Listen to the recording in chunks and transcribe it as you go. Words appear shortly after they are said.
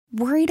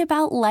Worried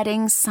about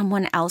letting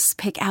someone else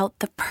pick out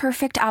the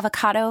perfect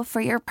avocado for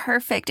your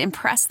perfect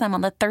impress them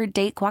on the third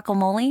date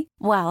guacamole?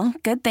 Well,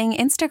 good thing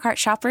Instacart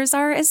shoppers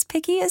are as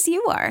picky as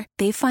you are.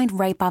 They find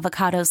ripe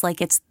avocados like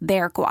it's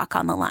their guac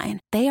on the line.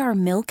 They are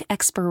milk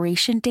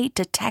expiration date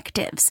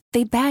detectives.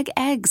 They bag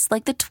eggs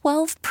like the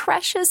 12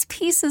 precious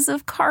pieces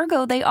of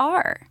cargo they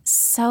are.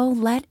 So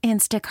let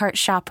Instacart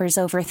shoppers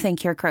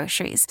overthink your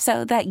groceries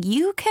so that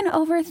you can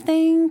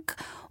overthink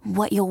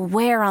what you'll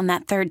wear on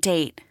that third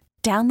date.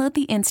 Download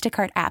the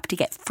Instacart app to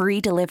get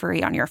free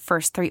delivery on your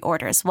first 3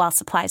 orders while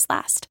supplies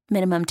last.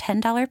 Minimum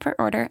 $10 per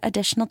order.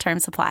 Additional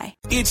terms apply.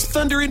 It's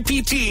Thunder and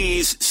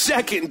PT's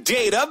second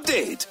date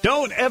update.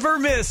 Don't ever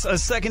miss a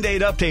second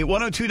date update.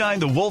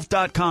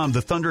 1029thewolf.com,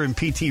 the Thunder and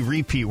PT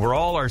repeat, where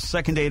all our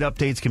second date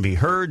updates can be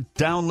heard,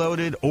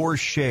 downloaded, or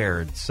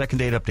shared. Second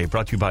date update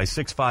brought to you by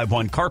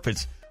 651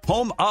 Carpets,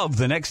 home of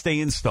the next day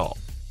install.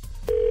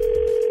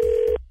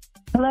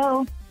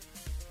 Hello.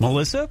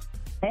 Melissa?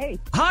 Hey.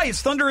 Hi,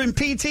 it's Thunder and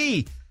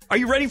PT. Are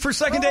you ready for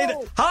second date?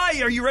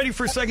 Hi, are you ready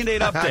for second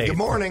date update? Good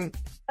morning.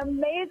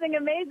 Amazing.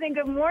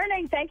 Good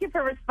morning. Thank you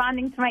for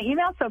responding to my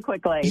email so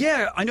quickly.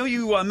 Yeah, I know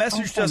you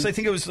messaged us, I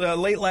think it was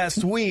late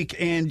last week,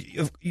 and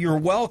you're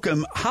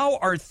welcome. How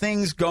are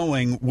things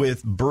going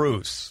with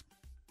Bruce?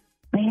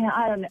 Man,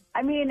 I don't know.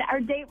 I mean,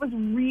 our date was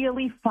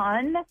really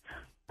fun,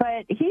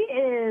 but he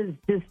is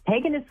just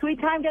taking his sweet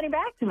time getting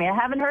back to me. I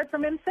haven't heard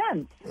from him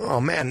since.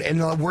 Oh, man. And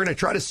we're going to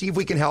try to see if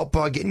we can help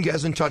getting you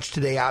guys in touch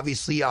today,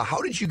 obviously.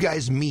 How did you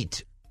guys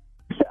meet?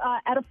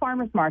 At a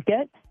farmer's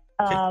market.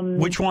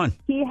 Which one?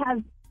 He has...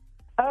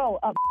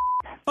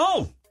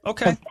 Oh,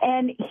 okay.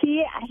 And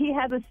he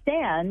has a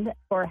stand,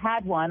 or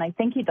had one. I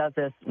think he does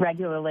this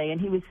regularly.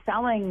 And he was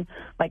selling,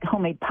 like,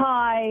 homemade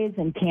pies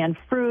and canned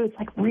fruits,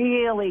 like,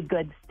 really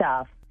good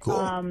stuff.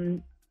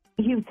 Cool.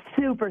 He was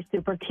super,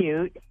 super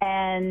cute.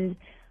 And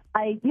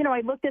I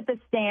looked at the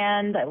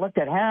stand, I looked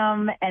at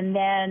him, and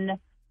then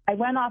I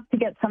went off to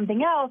get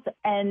something else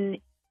and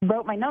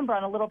wrote my number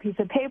on a little piece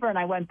of paper, and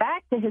I went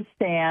back to his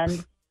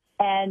stand.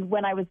 And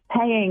when I was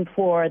paying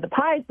for the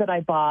pies that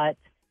I bought,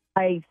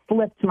 I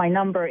slipped my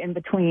number in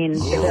between the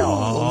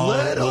bills.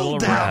 Little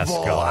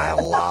devil. Rascal. I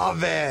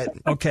love it.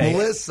 Okay.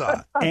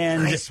 Melissa,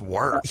 And nice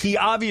work. he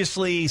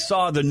obviously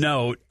saw the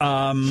note.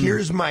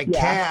 Here's my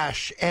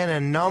cash and a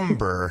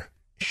number.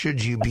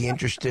 Should you be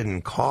interested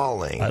in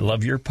calling? I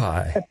love your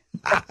pie.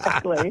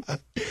 Exactly.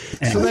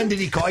 So then did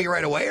he call you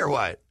right away or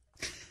what?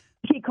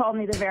 He called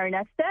me the very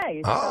next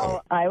day.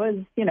 So I was,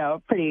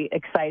 pretty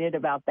excited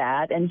about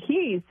that. And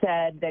he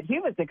said that he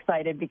was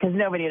excited because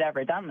nobody had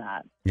ever done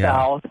that.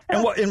 Yeah.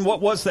 So. And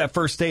what was that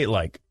first date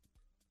like?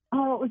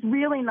 Oh, it was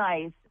really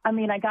nice. I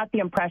mean, I got the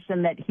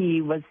impression that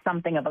he was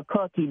something of a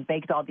cook. He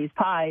baked all these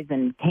pies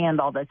and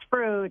canned all this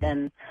fruit,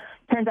 and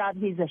turns out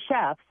he's a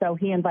chef. So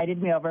he invited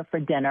me over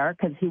for dinner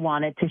because he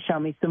wanted to show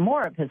me some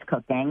more of his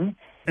cooking.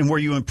 And were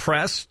you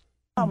impressed?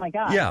 Oh, my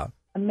God. Yeah.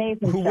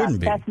 Amazing Who stuff. wouldn't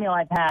be? Best meal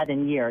I've had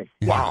in years.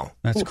 Wow.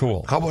 That's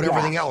cool. How about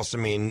everything else? I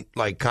mean,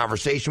 like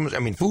conversation was,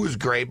 food was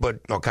great,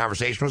 but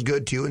conversation was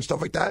good too and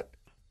stuff like that?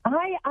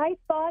 I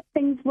thought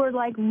things were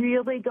like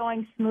really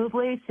going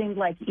smoothly. Seemed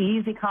like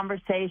easy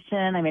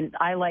conversation. I mean,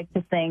 I like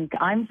to think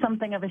I'm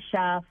something of a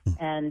chef,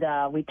 and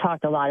we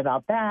talked a lot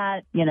about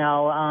that.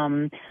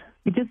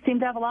 We just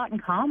seemed to have a lot in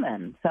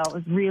common. So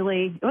it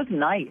was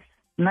nice.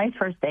 Nice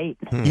first date.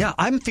 Yeah,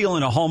 I'm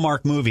feeling a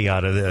Hallmark movie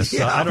out of this.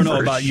 Yeah, I don't know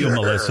for about you, sure.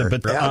 Melissa,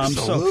 but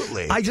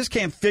Absolutely. So I just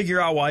can't figure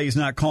out why he's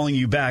not calling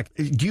you back.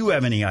 Do you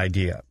have any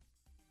idea?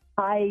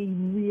 I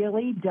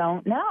really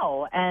don't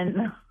know,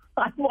 and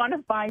I want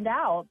to find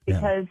out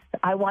because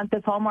I want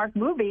this Hallmark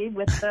movie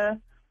with the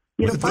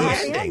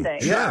happy ending.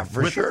 Yeah,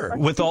 for sure.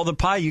 With all the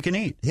pie you can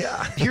eat.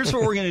 Yeah. Here's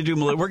what we're going to do,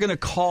 Melissa. We're going to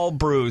call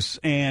Bruce,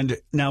 and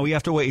now we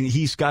have to wait.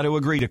 He's got to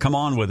agree to come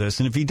on with us.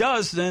 And if he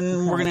does,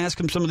 then we're going to ask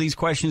him some of these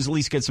questions, at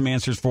least get some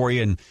answers for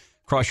you, and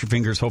cross your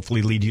fingers,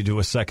 hopefully lead you to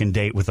a second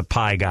date with a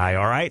pie guy,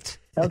 all right?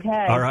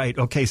 Okay. All right.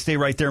 Okay, stay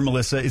right there,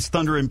 Melissa. It's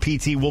Thunder and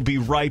PT. We'll be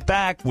right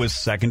back with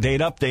Second Date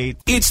Update.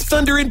 It's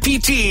Thunder and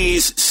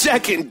PT's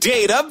second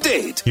date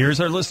update. Here's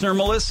our listener,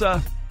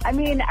 Melissa. I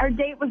mean, our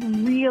date was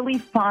really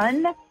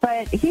fun,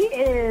 but he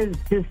is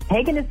just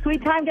taking his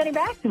sweet time getting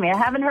back to me. I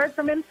haven't heard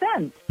from him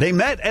since. They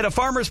met at a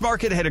farmer's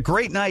market, had a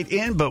great night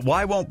in, but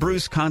why won't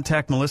Bruce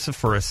contact Melissa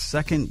for a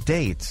second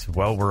date?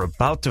 Well, we're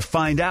about to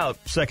find out.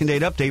 Second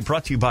Date Update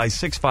brought to you by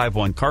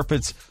 651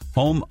 Carpets,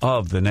 home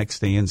of the next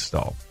day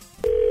install.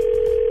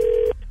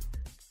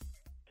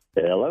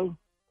 Hello?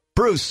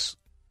 Bruce.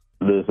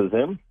 This is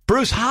him.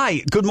 Bruce,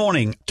 hi. Good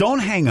morning. Don't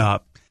hang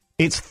up.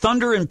 It's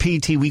Thunder and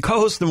PT. We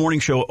co-host the morning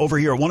show over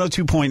here at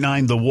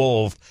 102.9 The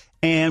Wolf,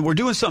 and we're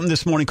doing something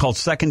this morning called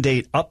Second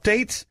Date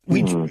Update.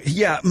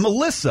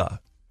 Melissa,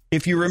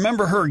 if you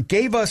remember her,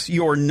 gave us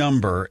your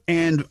number,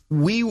 and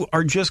we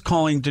are just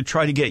calling to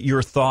try to get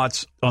your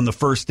thoughts on the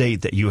first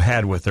date that you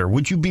had with her.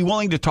 Would you be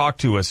willing to talk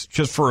to us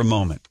just for a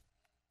moment?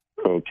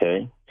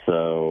 Okay.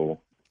 So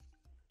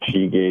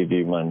she gave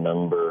you my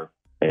number,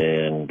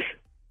 and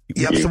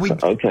Yep.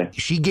 So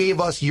she gave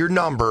us your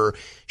number.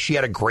 She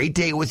had a great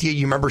date with you.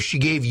 You remember she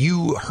gave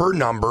you her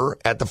number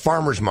at the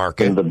farmer's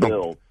market. And the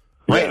bill.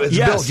 Right. Yeah. It's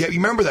bills. Yeah, you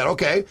remember that.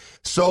 Okay.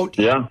 So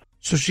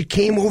she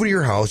came over to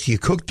your house. You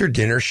cooked her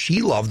dinner.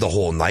 She loved the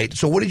whole night.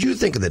 So what did you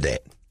think of the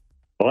date?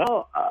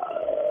 Well,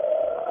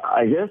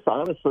 I guess,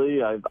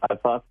 honestly, I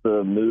thought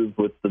the move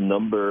with the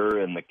number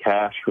and the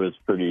cash was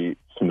pretty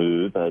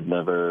smooth.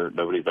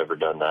 Nobody's ever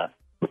done that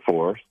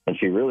before. And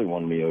she really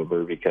won me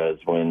over because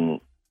when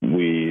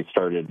we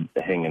started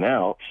hanging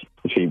out,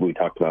 we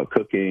talked about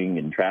cooking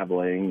and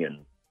traveling, and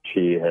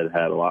she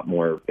had a lot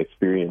more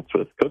experience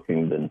with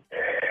cooking than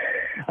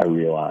I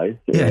realized,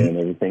 and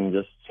everything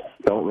just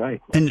felt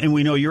right. And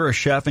we know you're a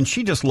chef, and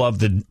she just loved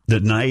the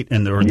night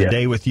the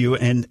day with you,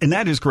 and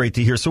that is great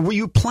to hear. So were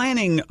you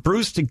planning,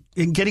 Bruce,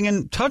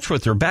 getting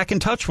back in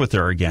touch with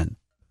her again?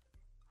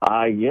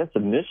 I guess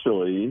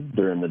initially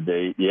during the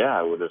date,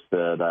 I would have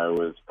said I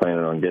was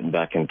planning on getting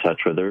back in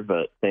touch with her,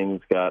 but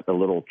things got a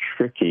little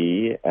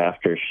tricky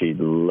after she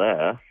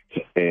left.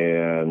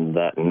 And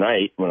that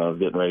night when I was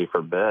getting ready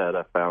for bed,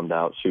 I found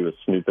out she was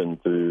snooping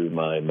through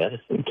my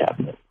medicine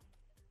cabinet.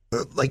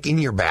 Like in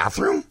your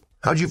bathroom?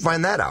 How'd you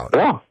find that out?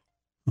 Yeah.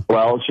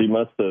 Well, she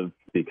must have,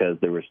 because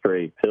there were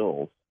stray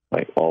pills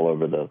like all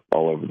over the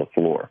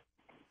floor.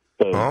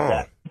 So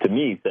that to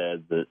me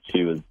says that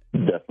she was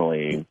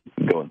definitely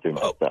going through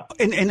my stuff.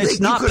 And it's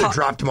not you could have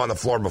dropped them on the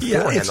floor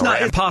beforehand. Yeah, it's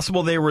not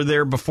impossible they were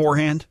there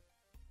beforehand.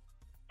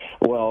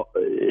 Well,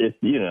 if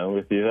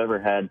you've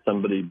ever had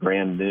somebody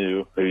brand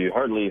new who you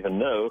hardly even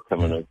know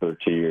coming over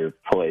to your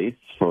place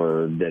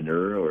for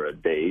dinner or a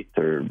date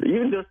or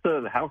even just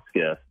a house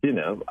guest,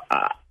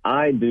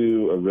 I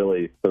do a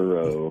really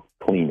thorough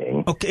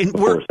cleaning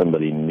before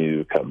somebody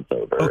new comes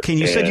over. Okay, and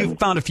you said you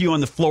found a few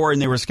on the floor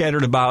and they were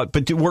scattered about,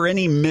 but were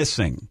any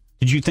missing?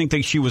 Did you think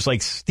that she was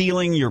like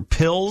stealing your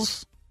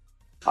pills?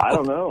 I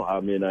don't know. I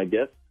mean, I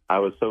guess I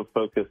was so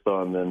focused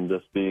on them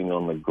just being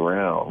on the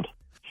ground.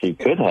 She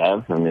could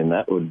have. I mean,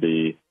 that would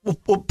be.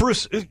 Well,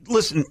 Bruce,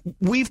 listen,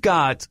 we've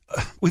got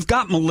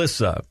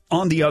Melissa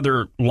on the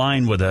other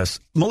line with us.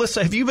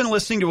 Melissa, have you been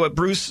listening to what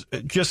Bruce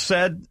just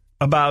said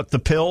about the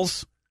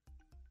pills?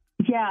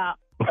 Yeah.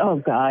 Oh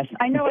gosh,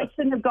 I know I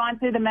shouldn't have gone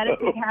through the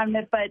medicine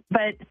cabinet, but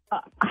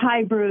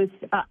hi, Bruce.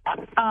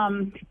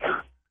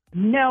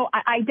 No,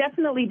 I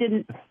definitely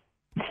didn't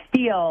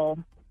steal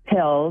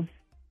pills.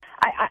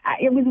 I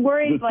was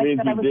worried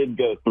I did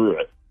go through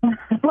it.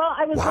 Well,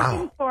 I was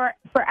looking for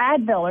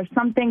Advil or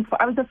something.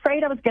 I was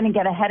afraid I was going to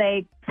get a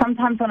headache.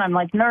 Sometimes when I'm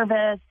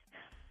nervous,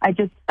 I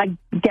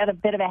get a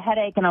bit of a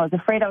headache, and I was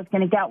afraid I was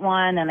going to get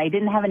one, and I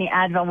didn't have any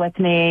Advil with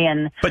me.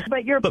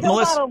 But your pill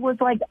bottle was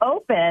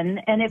open,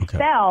 and it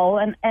fell,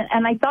 and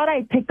I thought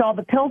I picked all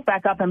the pills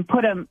back up and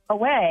put them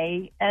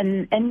away.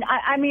 And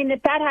I mean,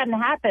 if that hadn't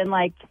happened,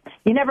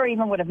 you never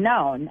even would have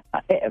known.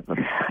 I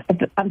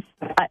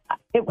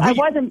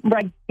wasn't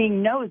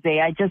being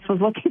nosy. I just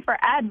was looking for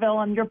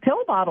Advil, and your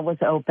pill bottle was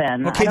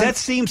open. Okay, that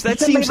seems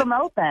leave them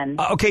open.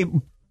 Okay,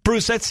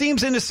 Bruce, that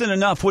seems innocent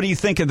enough. What do you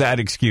think of that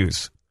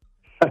excuse?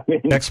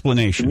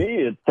 Explanation. To me,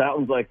 it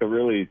sounds like a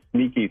really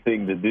sneaky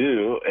thing to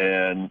do.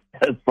 And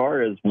as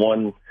far as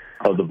one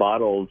of the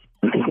bottles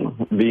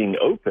being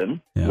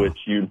open, which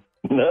you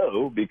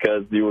know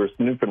because you were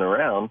snooping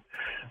around,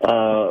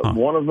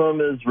 one of them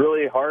is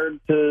really hard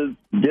to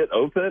get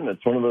open.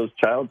 It's one of those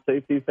child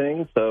safety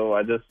things. So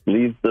I just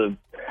leave the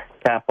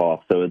cap off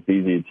so it's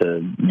easy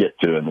to get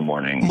to in the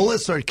morning.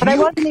 Melissa, I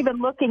wasn't even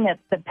looking at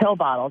the pill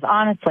bottles,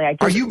 honestly. I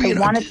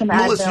wanted some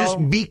Melissa,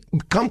 Advil.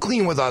 just come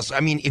clean with us. I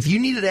mean, if you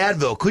needed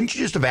Advil, couldn't you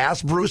just have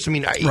asked Bruce? I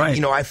mean,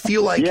 I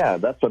feel like... Yeah,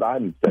 that's what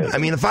I'm saying. I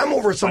mean, if I'm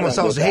over at someone's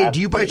house, hey,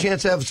 do you by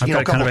chance have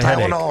a couple of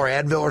Tylenol or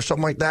Advil or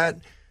something like that?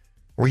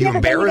 Were you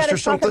embarrassed or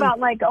something? Talk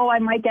about I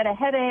might get a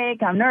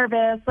headache. I'm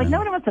nervous.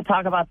 Nobody wants to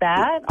talk about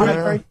that on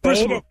a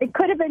first date. It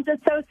could have been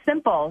just so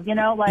simple, hey,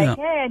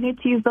 I need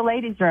to use the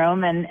ladies'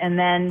 room, and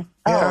then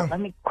let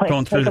me take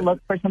a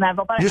look for some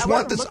Advil. But I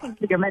wasn't looking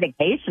for your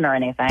medication or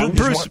anything.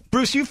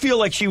 Bruce, you feel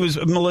like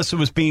Melissa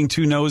was being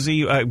too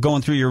nosy,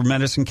 going through your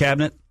medicine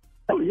cabinet?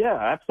 Oh, yeah,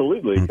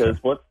 absolutely. Because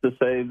what's to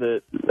say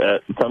that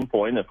at some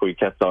point, if we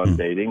kept on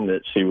dating,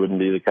 that she wouldn't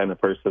be the kind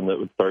of person that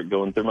would start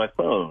going through my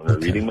phone or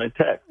reading my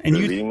text or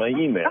reading my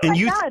email? Oh,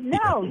 my God,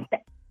 no.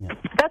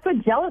 That's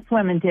what jealous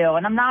women do.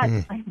 And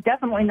I'm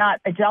definitely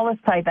not a jealous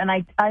type. And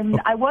I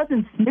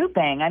wasn't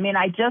snooping. I mean,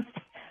 I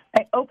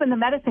opened the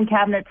medicine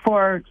cabinet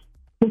to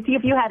see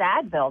if you had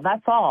Advil.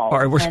 That's all. All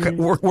right,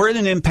 we're in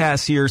an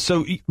impasse here.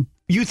 So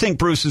you think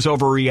Bruce is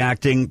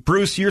overreacting.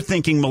 Bruce, you're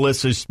thinking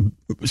Melissa's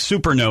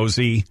super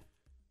nosy.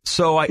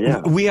 So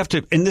we have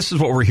to, and this is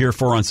what we're here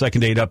for on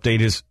Second Date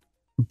Update is,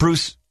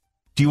 Bruce,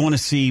 do you want to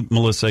see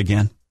Melissa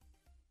again?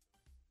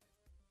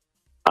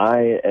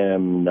 I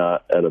am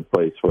not at a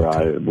place where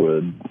I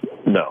would,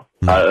 no.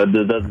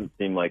 It doesn't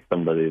seem like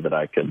somebody that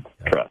I could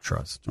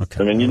trust.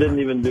 Okay. I mean, you didn't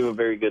even do a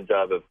very good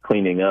job of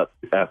cleaning up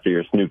after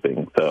your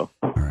snooping, so.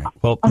 All right.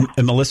 Well,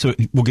 and Melissa,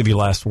 we'll give you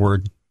last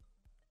word.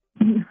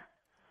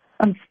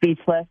 I'm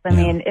speechless. I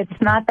mean, it's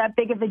not that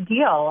big of a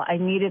deal. I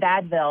needed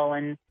Advil,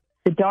 and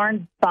the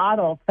darn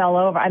bottle fell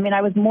over. I mean,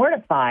 I was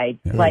mortified.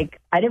 Yeah. Like,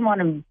 I didn't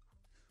want to.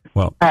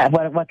 Well, I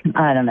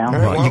don't know.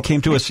 well, you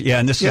came to us,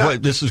 and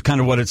this is kind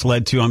of what it's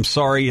led to. I'm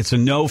sorry, it's a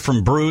no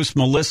from Bruce.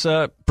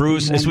 Melissa,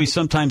 Bruce, as we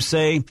sometimes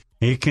say,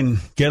 it can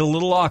get a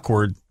little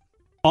awkward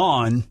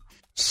on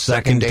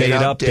Second Date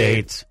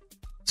Update.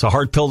 It's a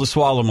hard pill to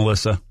swallow,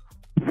 Melissa.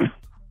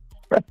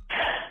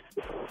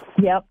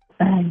 Yep.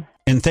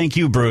 And thank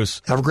you,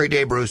 Bruce. Have a great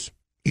day, Bruce.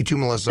 You too,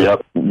 Melissa.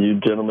 Yep, you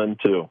gentlemen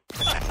too.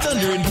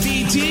 Thunder and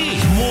PT.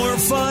 More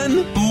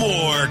fun,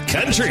 more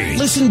country.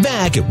 Listen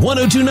back at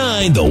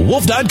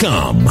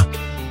 1029thewolf.com.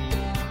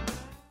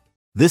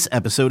 This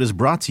episode is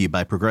brought to you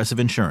by Progressive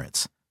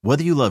Insurance.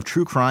 Whether you love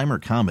true crime or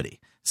comedy,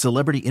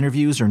 celebrity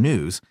interviews or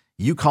news,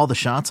 you call the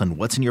shots on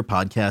what's in your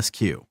podcast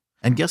queue.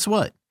 And guess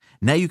what?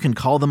 Now you can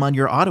call them on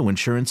your auto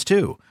insurance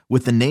too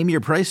with the Name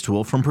Your Price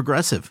tool from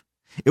Progressive.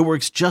 It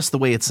works just the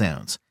way it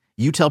sounds.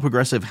 You tell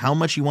Progressive how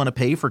much you want to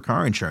pay for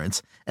car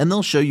insurance, and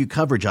they'll show you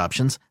coverage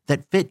options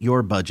that fit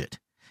your budget.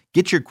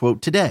 Get your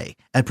quote today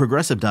at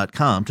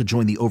Progressive.com to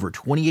join the over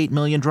 28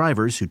 million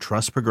drivers who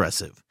trust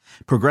Progressive.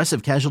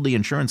 Progressive Casualty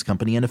Insurance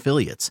Company and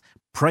Affiliates.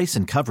 Price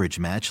and coverage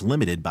match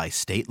limited by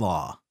state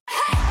law.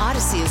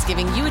 Odyssey is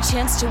giving you a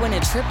chance to win a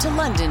trip to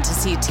London to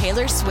see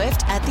Taylor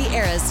Swift at the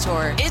Eras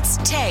Tour. It's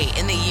Tay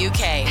in the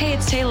UK. Hey,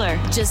 it's Taylor.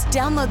 Just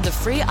download the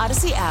free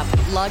Odyssey app,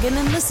 log in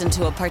and listen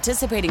to a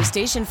participating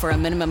station for a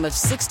minimum of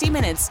 60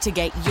 minutes to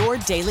get your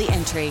daily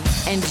entry.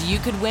 And you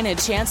could win a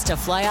chance to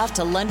fly off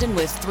to London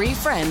with 3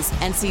 friends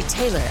and see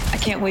Taylor. I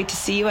can't wait to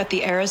see you at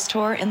the Eras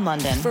Tour in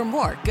London. For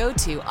more, go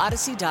to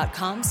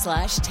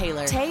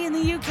odyssey.com/Taylor. Tay in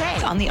the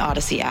UK. On the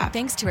Odyssey app.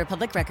 Thanks to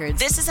Republic Records.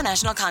 This is a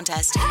national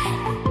contest.